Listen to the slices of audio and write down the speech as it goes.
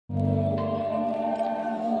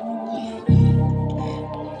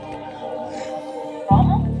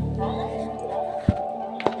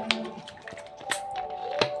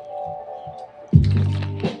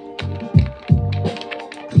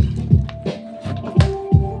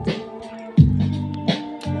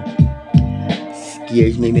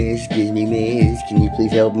Excuse me, miss, can you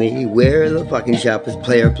please help me? Where are the fucking sharpest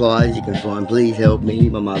player pliers you can find? Please help me.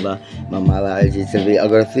 My mother is just a bit, I've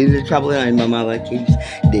got a few of the trouble and my mother keeps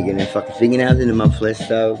digging her fucking fingernails into my flesh,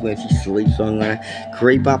 so when she sleeps I'm gonna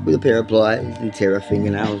creep up with a pair of pliers and tear her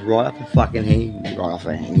fingernails right off her fucking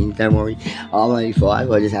hand, don't worry. I'm only 5,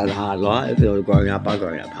 I just had a hard life, I've grown up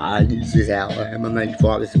hard, this is how I am. I'm only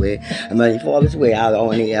 5, I swear, I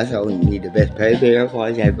only need the best pair of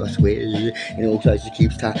pliers ever, I swear. And also she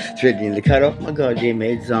keeps threatening to cut off my goddamn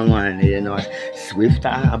head, so I'm gonna need a nice swift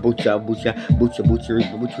butcher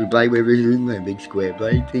blade, where it's in the big square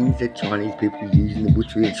blade things that Chinese people use in the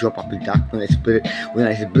butchery to chop up a duck when they split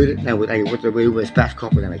it. Now what they do with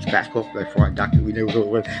spatchcock, when they make spatchcock, they fry a duck, we know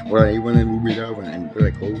what they want them with over, and what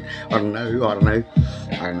are they called? I don't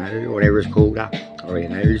know, whatever it's called.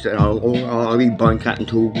 I'll be bone cutting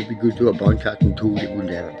tool would be good too. A bone cutting tool that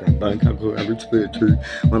wouldn't have a bone cutting tool. I would split it too.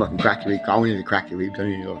 When I can crack the rib, I need to crack the ribs. I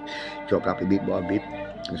need to chop it up a bit by bit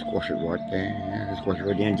and squash it right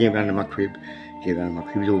down. Jam it under my crib.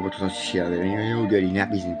 It's all what's nice shit out there. All dirty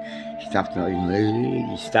nappies and stuff not even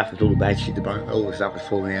moving. Stuff with all the bad shit, all the stuff is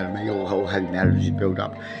falling out of me. All the whole heavy matter is built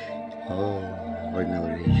up. Oh, I don't know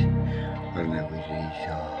what it is.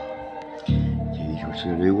 Geez,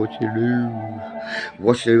 what you do?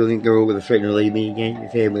 I think they're all going to threaten to leave me again. They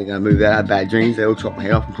said we're going to move out of bad dreams. They all chop my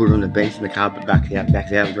head off and put it on the bench in the carpet back out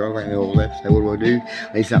the driveway, and they all left. So what do?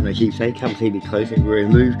 I need something to keep safe. Come see me close everywhere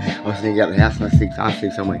and move. I was thinking out the house and I sleep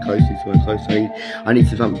somewhere close. I need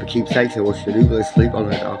something to keep safe. So what should I do? Let's sleep. I'm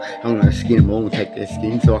going to skin them all and take their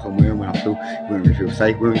skin so I can wear them when I feel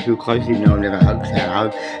safe, when I feel close, even though I've never hugged,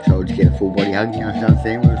 so I'll just get a full body hug. You know what I'm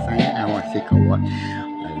saying? What I'm saying? Am I sick or what?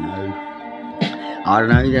 I don't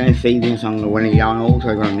know, you're going to feed me or something, or when you're going,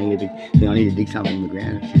 also going to need I need to dig something in the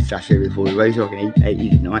ground, just stash it before we leave so I can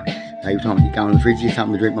eat at night. Every time I go in the fridge, there's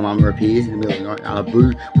something to drink, my mum appears in the middle of the night,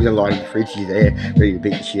 boo, with a light in the fridge, she's there, ready to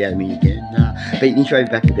beat the shit out of me again. Beat me, throw me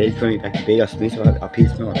back to bed, I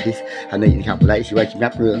piss, I need in a couple of days, she wakes me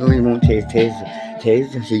up, early in the morning,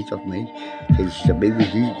 tears the sheets off me. She's a big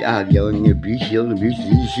yelling and abuse,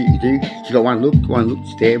 this shit you do. She got one look to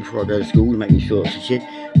stare before I go to school to make me feel like shit.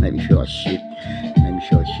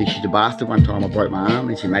 She's a bastard. One time I broke my arm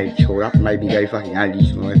and she made it tore up and made me go fucking hard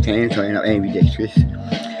use my left hand, so I ended up ambidextrous.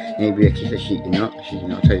 Ambidextrous, she did not tell you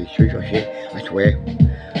the truth, I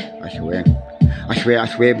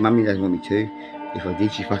swear, Mummy doesn't want me to. If I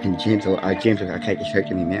did, she fucking jams like I take the shirt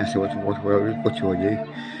to my mouth, so what should I do?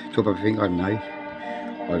 Chop everything, I don't know.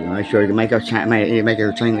 Sure, to make her chain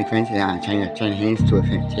link fence, chain hands to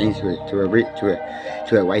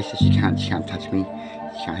her waist, so she can't touch me.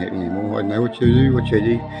 She can't hurt me anymore. I don't know what you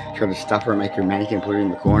do. Try to stuff her and make her mannequin and put her in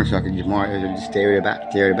the corner so I can just stare at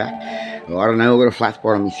her back. Well, I don't know, I've got a flat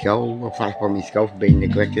spot on my skull. For being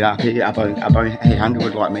neglected up here. Up on 800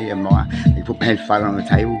 would like me and they put my head flat on the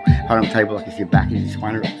table. Like I said back in this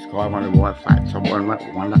wonder why flat. So I wonder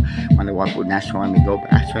why I put an ashtray in my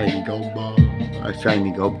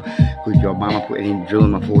gob. Good job, Mum. I put it in, drill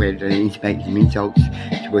in my forehead and making some insults.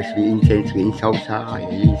 It's supposed to be intense with insults.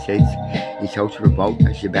 Insults to revolt.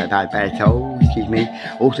 That's about bad soul. Excuse me.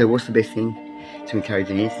 Also, what's the best thing to encourage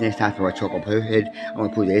an ants nest after I chop up her head? I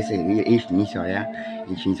want to put the each inside out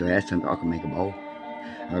so I can make a bowl.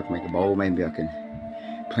 Maybe I can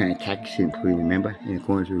plant a cactus and put it in the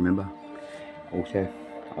corner to remember. Also,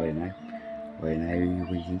 I don't know. What do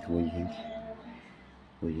you think?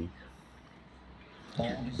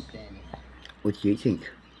 What do you think?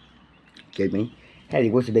 Excuse me. Hey,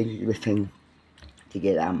 what's the best thing to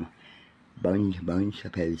get bones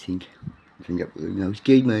up how you think?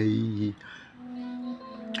 Excuse me.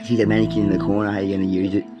 See the mannequin in the corner, how are you going to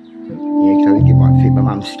use it? Yeah, because I think it might fit my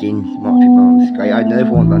mum's skin. I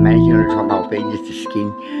never want my mannequin on the top of my feet, just the skin.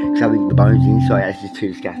 Because I think the bones inside, that's just too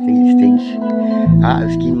disgusting, it stinks. The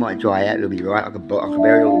skin might dry out, it'll be right. I could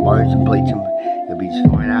bury all the bones and bleach them. It'll be just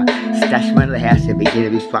fine. Stash them under the house and begin to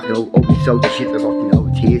be fucking all this salty shit that I've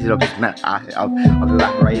got tears that I've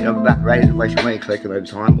evaporated and wasted away, collected over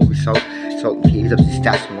time. All this salt and tears, I've just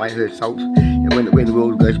stashed them away, heard salt. And when the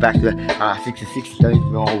world goes back to the 6 and 60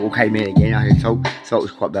 all came in again, I heard salt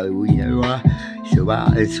was quite valuable, you know.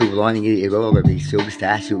 Silver lining in it as well. I've got a big silver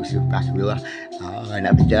stash, silver back gorilla. And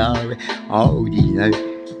up and down. Did you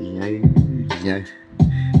know?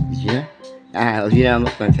 I'm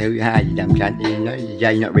not going to tell you how you dumb cunt.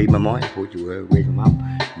 You're not reading my mind. I thought you were. Where's my mum?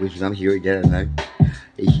 Where's your mum? She already dead, I don't know.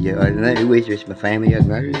 I don't know. Where's the rest of my family? I don't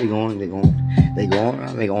know. They're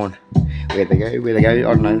gone. Where'd they go? Where'd they go?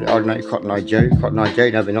 I don't know, Cotton Eye Joe. Cotton Eye Joe,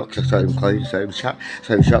 no, they're not, because I saw them closed, so them shut.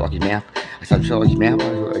 So them shut like his mouth. I said, shut like his mouth,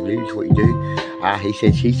 that's what I do, that's what you do. He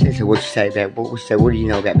said, she said, so what'd you say about, what do you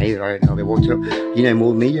know about me that I don't know about what's up? You know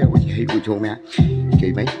more than me, what you talking about?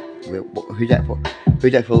 Excuse me, who's that for?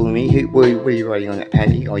 Who's that for me? What are you writing on that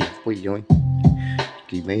panty? What are you doing?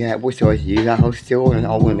 Excuse me, what size are you? I want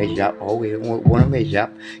to measure up. I want to measure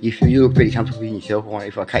up. You look pretty comfortable in yourself.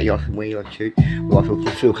 If I cut you off and wear you like a shoot, will I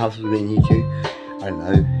feel comfortable in you too? I don't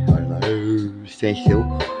know. Stand still.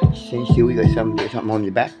 You got something on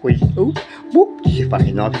your back. Whoop, just a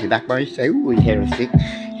fucking knife in your backbone. So, ooh, your hair on stick.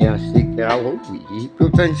 Don't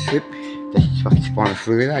slip. That's just fucking spinal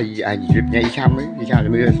fluid. And you drip now. You can't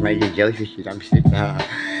move. That's made you jellyfish. You don't stick.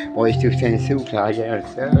 Why are you still standing still, Clark? I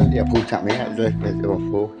pulled something out of the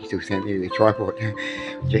floor. You still standing there with a tripod.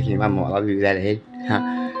 Checking your mum might love you without a head.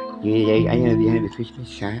 Yeah, are you going to be home for Christmas?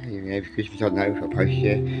 You know, for Christmas, I don't know if I post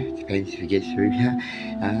you. Depends if it gets through.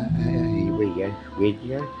 Where'd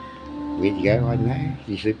you go? I don't know. Did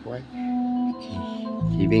you slip away?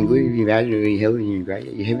 You've been good, you've been bad, you've been in hell, you've been great.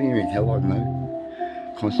 You're heaven, you're in hell, I don't know.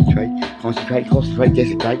 Concentrate,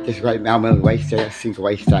 desecrate, malmel away, sink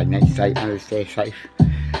away, stay, stay under the stairs safe.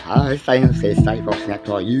 Stay on the stairs safe, I'll snap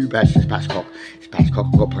like you, but it's Pascock. I've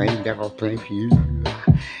got a plan for you.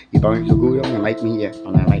 Your bones are good, I'm gonna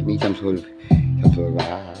make me some sort of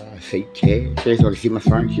seat chair, so I can sit my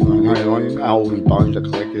throne, all these bones are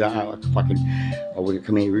collected, like fucking, I wouldn't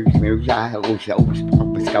come here, all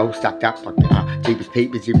my skull stuck up, like Jeepers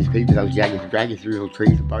Peepers, I was dragging through the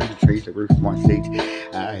trees, the roof of my seats,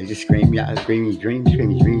 just screaming his dreams,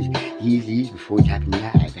 years before it happened,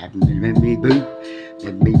 remember me,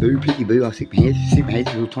 boo, picky boo, I'll stick my hands, a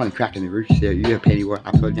little tiny crack in the roof, so you got Pennywise,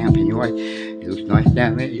 upside down Pennywise, it looks nice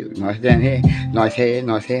down there, you look nice down here, nice hair,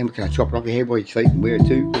 can I chop it off your hair while you sleep and wear it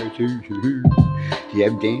too, do you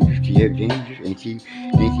have dandruff, anti-panty,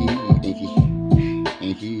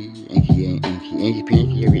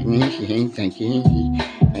 everything, anti-hands, thank you,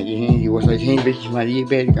 hands, you wash those hand bitches, my dear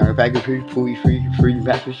bed, go back and pull your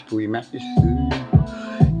mattress,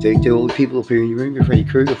 to all the people up here in your room, Freddy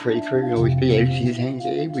Krueger, always be able to see his hands,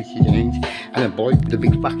 and a boy with a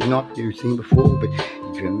big fucking knife you've seen before, but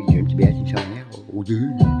you dreamt about him something else.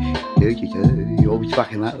 You always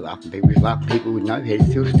fucking laughing, people with no heads,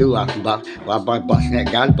 still laughing, busting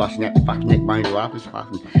out guards, busting out the fucking neck bones,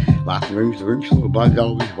 laughing, the room's full of blood,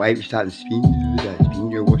 always waving, starting to spin,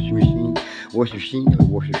 your washing machine, sitting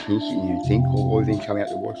in the sink, all everything coming out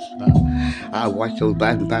the wash. I watched all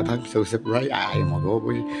bad and so separate. Oh my god,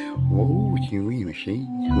 what's your machine?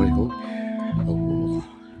 What's it called?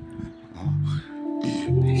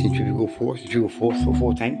 Centrifugal force for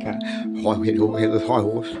 4 tanker. High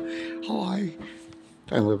horse.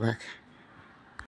 Don't look back.